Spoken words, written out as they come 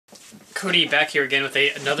Cody back here again with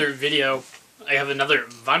another video. I have another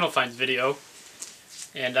Vinyl Finds video,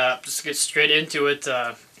 and just get straight into it.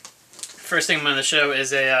 First thing I'm going to show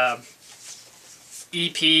is a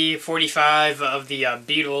EP 45 of the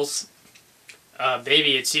Beatles,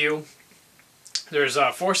 Baby It's You. There's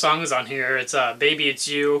 4 songs on here. It's Baby It's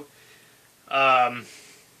You,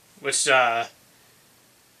 which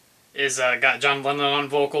is got John Lennon on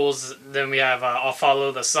vocals. Then we have I'll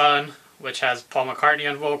Follow the Sun, which has Paul McCartney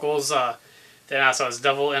on vocals. Then also has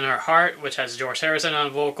Devil in Her Heart, which has George Harrison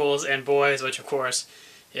on vocals, and Boys, which of course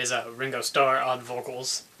is Ringo Starr on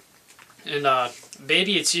vocals. And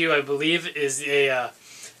Baby It's You, I believe, is a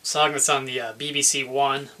song that's on the BBC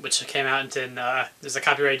One, which came out in, there's a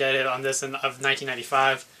copyright date on this of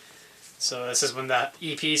 1995. So this is when that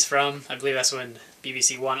EP's from. I believe that's when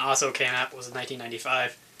BBC One also came out, was in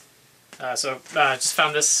 1995. Just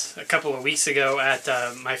found this a couple of weeks ago at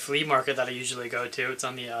my flea market that I usually go to. It's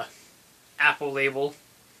on the Apple label.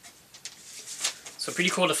 So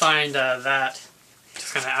pretty cool to find that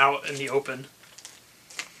just kind of out in the open.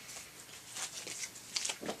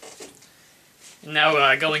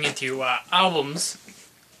 Now going into albums,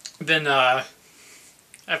 then I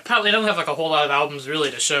probably don't have like a whole lot of albums really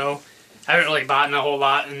to show. I haven't really bought a whole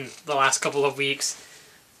lot in the last couple of weeks,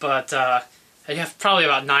 but I have probably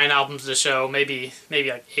about 9 albums to show, maybe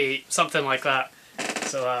like 8, something like that.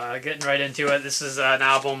 So getting right into it, this is an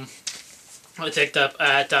album I picked up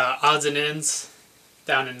at Odds and Ends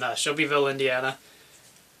down in Shelbyville, Indiana.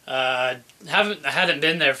 I hadn't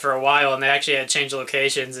been there for a while, and they actually had changed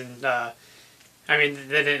locations, and I mean,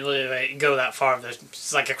 they didn't really go that far.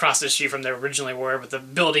 It's like across the street from they originally were, but the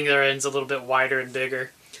building they're in is a little bit wider and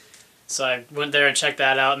bigger. So I went there and checked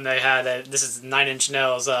that out, and they had this is 9 Inch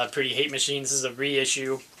Nails, Pretty Hate Machine. This is a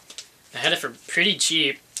reissue. I had it for pretty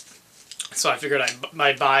cheap, so I figured I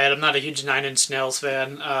might buy it. I'm not a huge 9 Inch Nails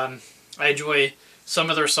fan. I enjoy some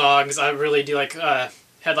of their songs. I really do like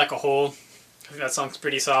Head Like a Hole. I think that song's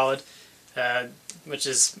pretty solid, which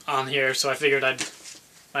is on here, so I figured I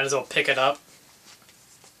might as well pick it up.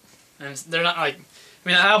 And they're not like, I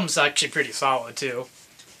mean, the album's actually pretty solid too.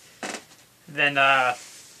 Then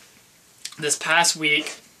this past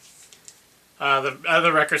week, the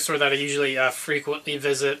other record store that I usually frequently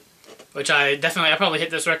visit, which I probably hit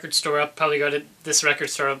this record store up, probably go to this record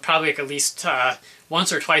store probably like at least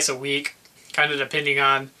once or twice a week, kind of depending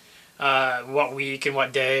on what week and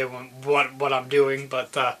what day and what I'm doing.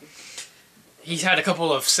 But he's had a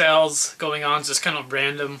couple of sales going on, just kind of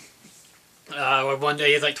random. One day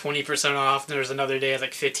he had like 20% off, and there was another day he had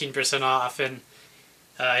like 15% off, and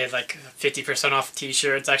he had like 50% off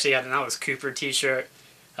t-shirts. Actually, I had an Alice Cooper t-shirt,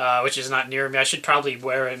 which is not near me. I should probably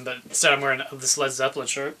wear it, but instead I'm wearing this Led Zeppelin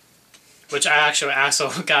shirt, which I actually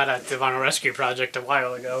also got at the Vinyl Rescue Project a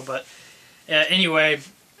while ago. But anyway,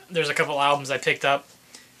 there's a couple albums I picked up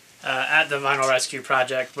at the Vinyl Rescue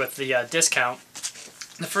Project with the discount.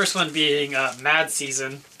 The first one being Mad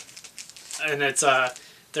Season, and it's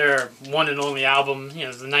their one and only album, you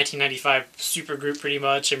know, the 1995 supergroup pretty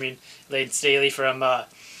much. I mean, Lane Staley from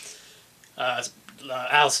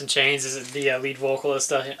Alice in Chains is the lead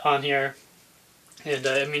vocalist on here. And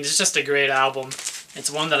I mean, it's just a great album. It's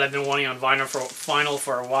one that I've been wanting on vinyl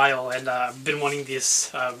for a while, and I've been wanting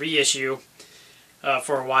this reissue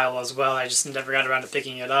for a while as well. I just never got around to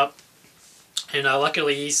picking it up. And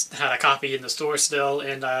luckily he's had a copy in the store still,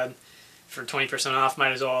 and for 20% off,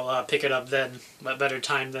 might as well pick it up then. What better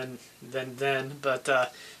time than then. But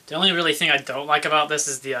the only really thing I don't like about this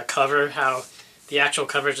is the cover, how the actual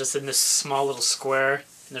cover is just in this small little square, and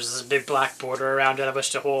there's this big black border around it. I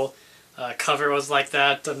wish the whole cover was like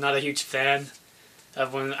that. I'm not a huge fan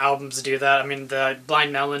of when albums do that. I mean, the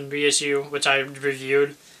Blind Melon reissue, which I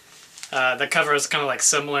reviewed, the cover is kind of like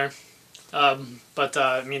similar. But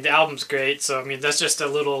I mean, the album's great, so I mean, that's just a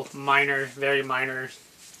little minor, very minor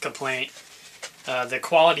complaint. The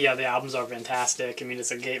quality of the albums are fantastic. I mean,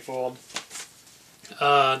 it's a gatefold.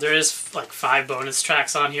 There is like 5 bonus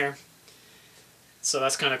tracks on here, so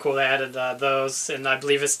that's kind of cool. They added those, and I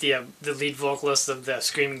believe it's the lead vocalist of the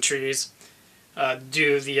Screaming Trees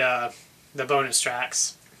do the bonus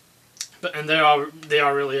tracks. And they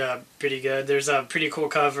are really pretty good. There's a pretty cool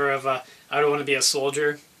cover of I Don't Want to Be a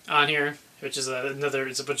Soldier on here, which is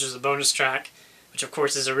a bonus track, which of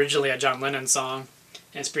course is originally a John Lennon song.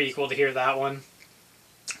 And it's pretty cool to hear that one.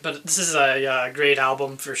 But this is a great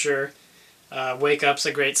album for sure. Wake Up's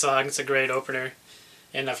a great song. It's a great opener.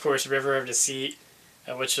 And of course, River of Deceit,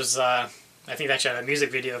 which was, I think they actually had a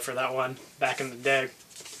music video for that one back in the day.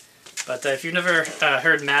 But if you've never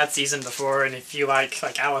heard Mad Season before, and if you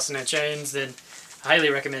like Alice in Chains, then I highly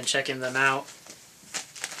recommend checking them out.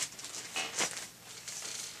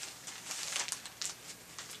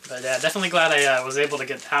 But definitely glad I was able to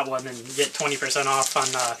get that one and get 20% off on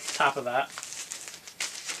top of that.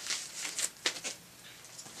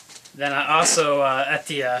 Then I also, at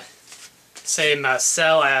the same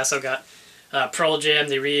sale, I also got Pearl Jam,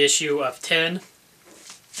 the reissue of 10.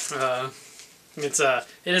 It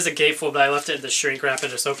is a gatefold, but I left it in the shrink wrap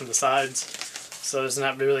and just opened the sides, so there's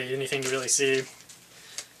not really anything to really see.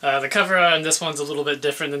 The cover on this one's a little bit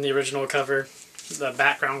different than the original cover. The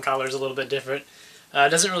background color is a little bit different. It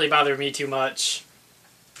doesn't really bother me too much,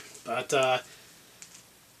 but does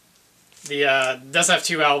have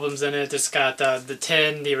 2 albums in it. It's got the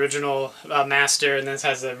 10, the original master, and then it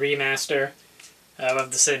has a remaster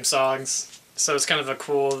of the same songs. So it's kind of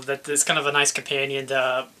it's kind of a nice companion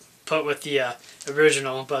to put with the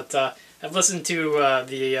original. But I've listened to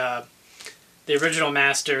the original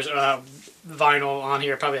masters vinyl on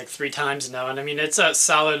here probably like 3 times now, and I mean it's a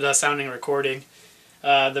solid sounding recording.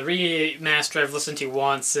 The remaster I've listened to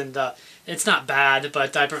once, and it's not bad,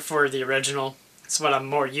 but I prefer the original. It's what I'm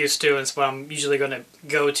more used to, and it's what I'm usually going to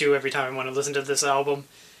go to every time I want to listen to this album.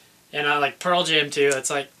 And I like Pearl Jam too. It's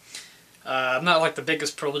like, I'm not like the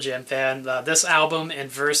biggest Pearl Jam fan. This album and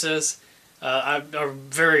Versus are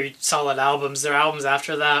very solid albums. Their albums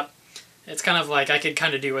after that, it's kind of like I could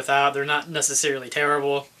kind of do without. They're not necessarily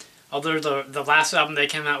terrible. Although the last album they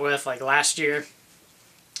came out with, like last year,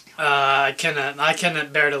 I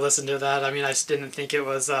couldn't bear to listen to that. I mean, I just didn't think it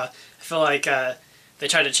was, I feel like they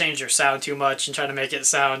tried to change their sound too much and try to make it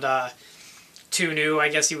sound too new, I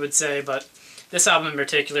guess you would say. But this album in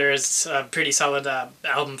particular is a pretty solid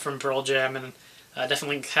album from Pearl Jam, and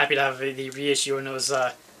definitely happy to have the reissue, and it was,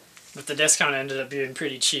 with the discount, it ended up being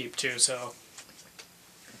pretty cheap too, so.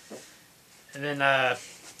 And then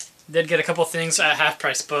did get a couple things at Half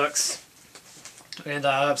Price Books, and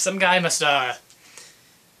some guy must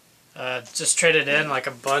just traded in like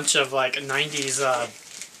a bunch of like 90s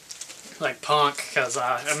like punk, because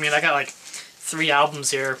I mean I got like 3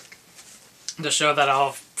 albums here to show that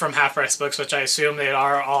all from Half Price Books, which I assume they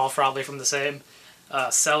are all probably from the same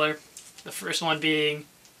seller. The first one being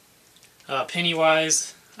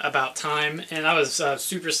Pennywise, About Time, and I was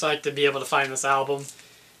super psyched to be able to find this album.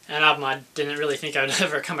 An album I didn't really think I'd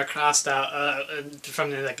ever come across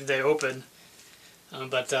from the open,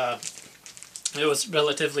 but it was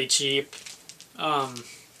relatively cheap.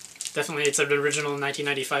 Definitely, it's an original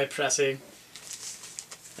 1995 pressing.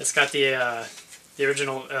 It's got the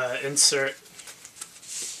original insert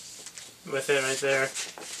with it right there,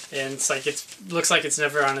 and it's like looks like it's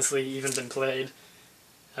never honestly even been played.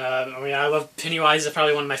 I mean, I love Pennywise. It's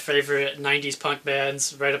probably one of my favorite 90s punk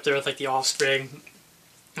bands, right up there with like the Offspring,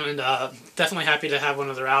 and definitely happy to have one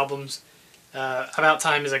of their albums. About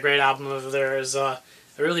Time is a great album of theirs. I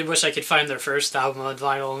really wish I could find their first album on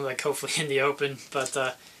vinyl, like hopefully in the open, but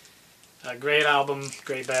a great album,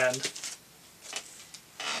 great band.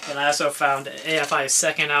 And I also found AFI's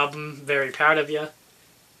second album, Very Proud of Ya,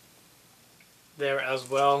 there as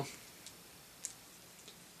well.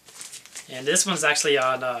 And this one's actually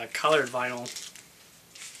on colored vinyl.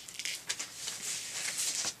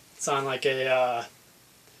 It's on like a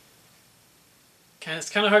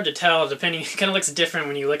it's kind of hard to tell, depending. It kind of looks different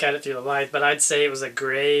when you look at it through the light, but I'd say it was a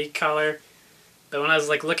gray color. But when I was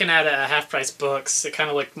like looking at it at Half Price Books, it kind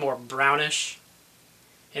of looked more brownish.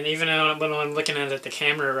 And even when I'm looking at it at the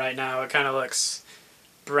camera right now, it kind of looks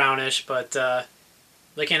brownish, but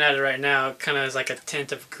looking at it right now, it kind of is like a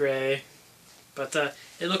tint of gray. But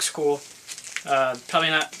it looks cool. Probably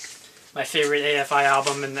not my favorite AFI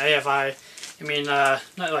album, and AFI, I mean, not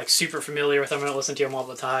like super familiar with them. I don't listen to them all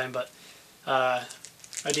the time, but I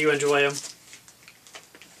do enjoy them.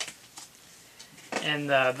 And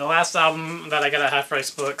the last album that I got at Half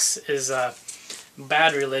Price Books is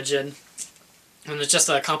Bad Religion, and it's just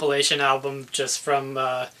a compilation album just from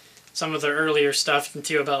some of the earlier stuff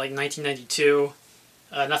until about like 1992.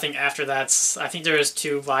 Nothing after that. I think there is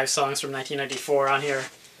 2 live songs from 1994 on here.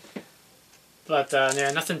 But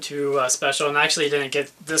yeah, nothing too special. And I actually didn't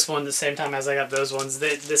get this one the same time as I got those ones.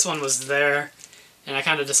 This one was there, and I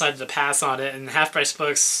kind of decided to pass on it. And Half Price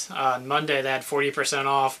Books on Monday, they had 40%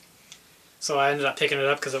 off. So I ended up picking it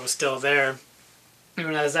up because it was still there. And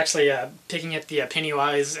when I was actually picking up the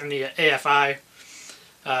Pennywise and the AFI,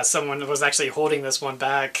 someone was actually holding this one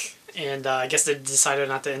back. And I guess they decided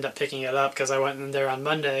not to end up picking it up because I went in there on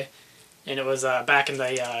Monday, and it was back in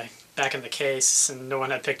the case, and no one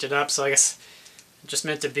had picked it up. So I guess it just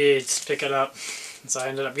meant to be to pick it up. And so I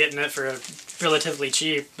ended up getting it for relatively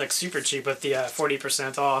cheap, like super cheap, with the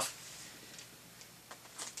 40% off.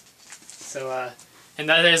 So and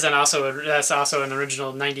that's also an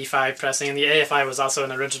original 95 pressing, and the AFI was also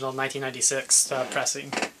an original 1996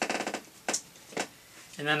 pressing.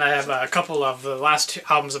 And then I have a couple of the last two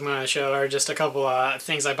albums I'm going to show are just a couple of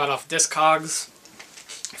things I bought off Discogs.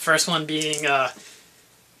 First one being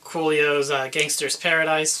Coolio's Gangster's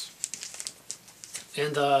Paradise.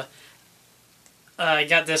 And I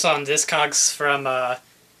got this on Discogs from the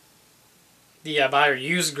buyer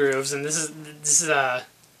Used Grooves, and this is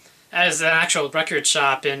as an actual record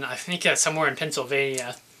shop in, I think, somewhere in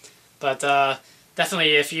Pennsylvania. But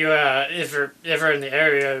definitely, if you if you're ever in the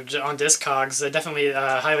area on Discogs, I definitely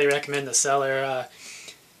highly recommend the seller.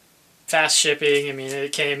 Fast shipping. I mean,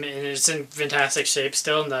 it came and it's in fantastic shape,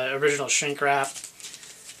 still in the original shrink wrap.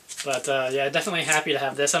 But yeah, definitely happy to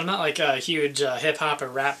have this. I'm not like a huge hip hop or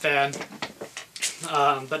rap fan,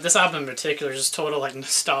 but this album in particular is just total like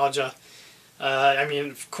nostalgia. I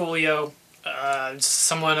mean, Coolio,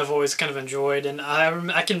 someone I've always kind of enjoyed, and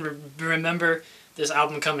I can remember this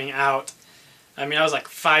album coming out. I mean, I was like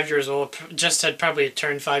 5 years old, just had probably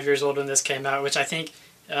turned 5 years old when this came out, which I think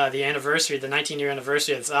the anniversary, the 19-year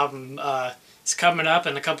anniversary of this album is coming up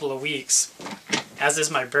in a couple of weeks, as is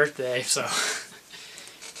my birthday, so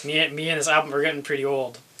me and this album are getting pretty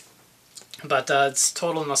old. But it's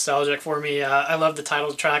total nostalgic for me. I love the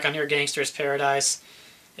title track on here, Gangster's Paradise.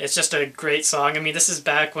 It's just a great song. I mean, this is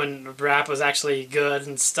back when rap was actually good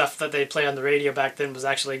and stuff that they play on the radio back then was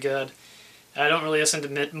actually good. I don't really listen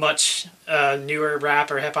to much newer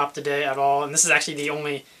rap or hip hop today at all, and this is actually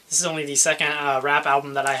only the second rap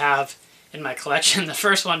album that I have in my collection. The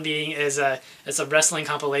first one being it's a wrestling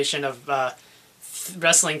compilation of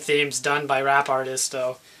wrestling themes done by rap artists.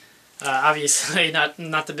 So obviously not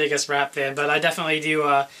the biggest rap fan, but I definitely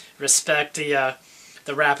do respect the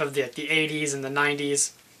rap of the 80s and the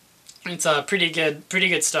 90s. It's pretty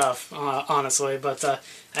good stuff, honestly. But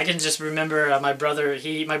I can just remember my brother.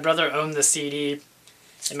 My brother owned the CD,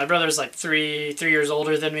 and my brother's like three years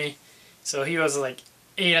older than me, so he was like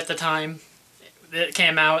 8 at the time it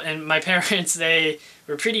came out. And my parents, they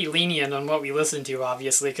were pretty lenient on what we listened to,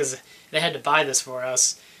 obviously, because they had to buy this for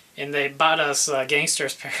us, and they bought us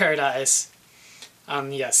Gangster's Paradise on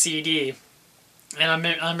the CD. And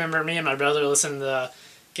I remember me and my brother listened to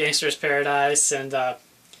Gangster's Paradise, and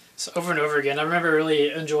so over and over again. I remember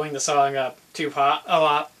really enjoying the song Tupac a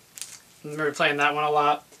lot. I remember playing that one a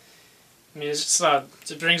lot. I mean, it's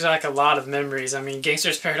just, it brings back a lot of memories. I mean,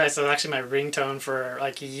 Gangster's Paradise was actually my ringtone for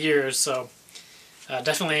like years, so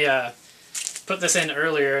definitely put this in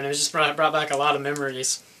earlier, and it just brought back a lot of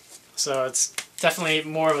memories. So it's definitely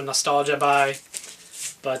more of a nostalgia buy.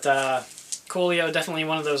 But Coolio, definitely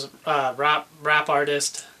one of those rap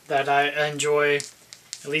artists that I enjoy,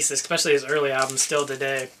 at least especially his early albums still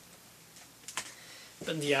today.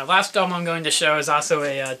 But the last album I'm going to show is also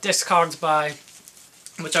a Discogs buy,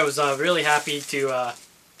 which I was really happy to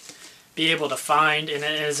be able to find, and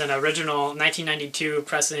it is an original 1992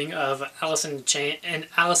 pressing of Alice in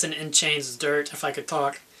Chains' Dirt, If I Could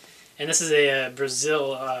Talk. And this is a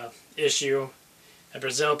Brazil issue, a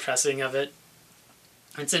Brazil pressing of it.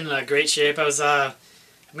 It's in great shape. I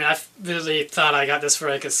really thought I got this for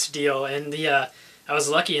like a steal, and I was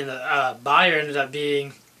lucky, and the buyer ended up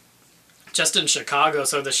being just in Chicago,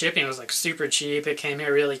 so the shipping was like super cheap. It came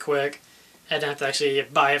here really quick. I didn't have to actually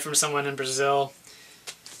buy it from someone in Brazil.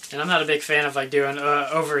 And I'm not a big fan of like doing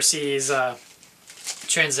overseas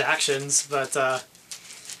transactions, but I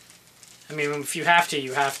mean, if you have to,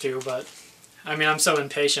 you have to. But I mean, I'm so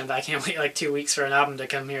impatient that I can't wait like 2 weeks for an album to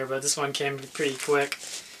come here. But this one came pretty quick.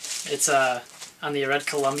 It's on the Red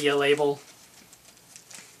Columbia label.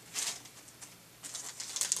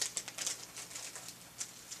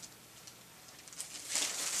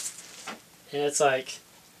 And it's like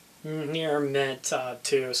near mint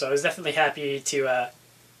too, so I was definitely happy to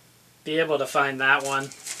be able to find that one.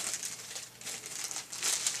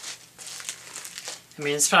 I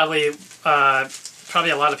mean, it's probably a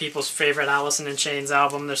lot of people's favorite Alice in Chains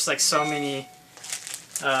album. There's like so many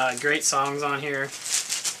great songs on here.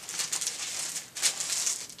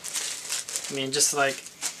 I mean, just like,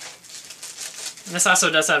 and this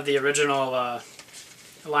also does have the original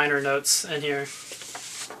liner notes in here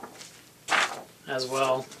as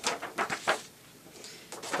well.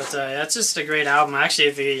 But that's just a great album.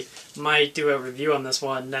 Actually, we might do a review on this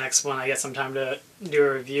one next when I get some time to do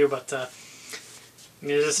a review. But I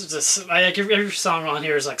mean, every song on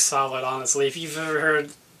here is like solid. Honestly, if you've ever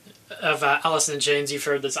heard of Alice in Chains, you've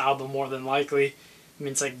heard this album more than likely. I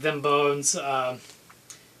mean, it's like Them Bones,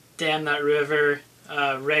 Damn That River,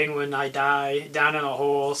 Rain When I Die, Down in a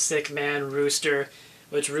Hole, Sick Man, Rooster.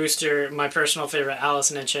 Which Rooster, my personal favorite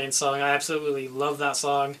Alice in Chains song. I absolutely love that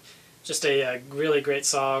song. Just a really great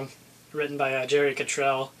song, written by Jerry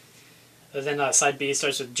Cottrell. Then side B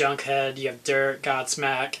starts with Junkhead. You have Dirt,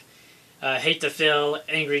 Godsmack, Hate to Fail,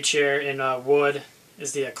 Angry Chair, and Wood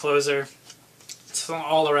is the closer. It's an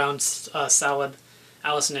all-around solid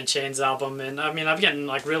Alice in Chains album, and I mean I'm getting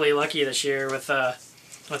like really lucky this year with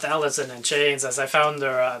Alice in Chains, as I found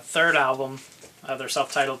their third album, their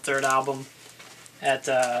self-titled third album, at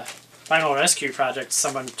Vinyl Rescue Project.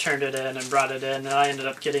 Someone turned it in and brought it in, and I ended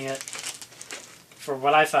up getting it for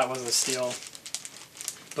what I thought was a steal.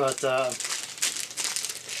 But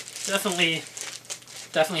definitely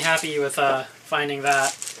happy with finding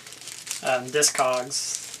that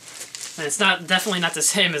Discogs. And it's definitely not the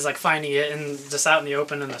same as like finding it just out in the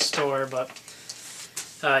open in the store, but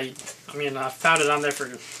I mean I found it on there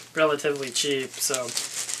for relatively cheap, so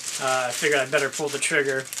I figured I'd better pull the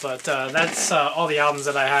trigger. But that's all the albums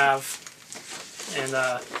that I have, and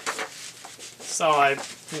so I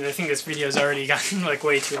think this video's already gotten like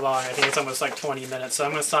way too long. I think it's almost like 20 minutes, so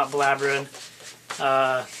I'm gonna stop blabbering.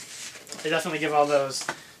 I definitely give all those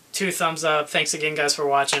 2 thumbs up. Thanks again, guys, for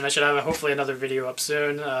watching. I should have hopefully another video up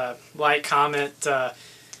soon. Like, comment,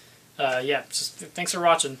 yeah, just thanks for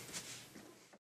watching.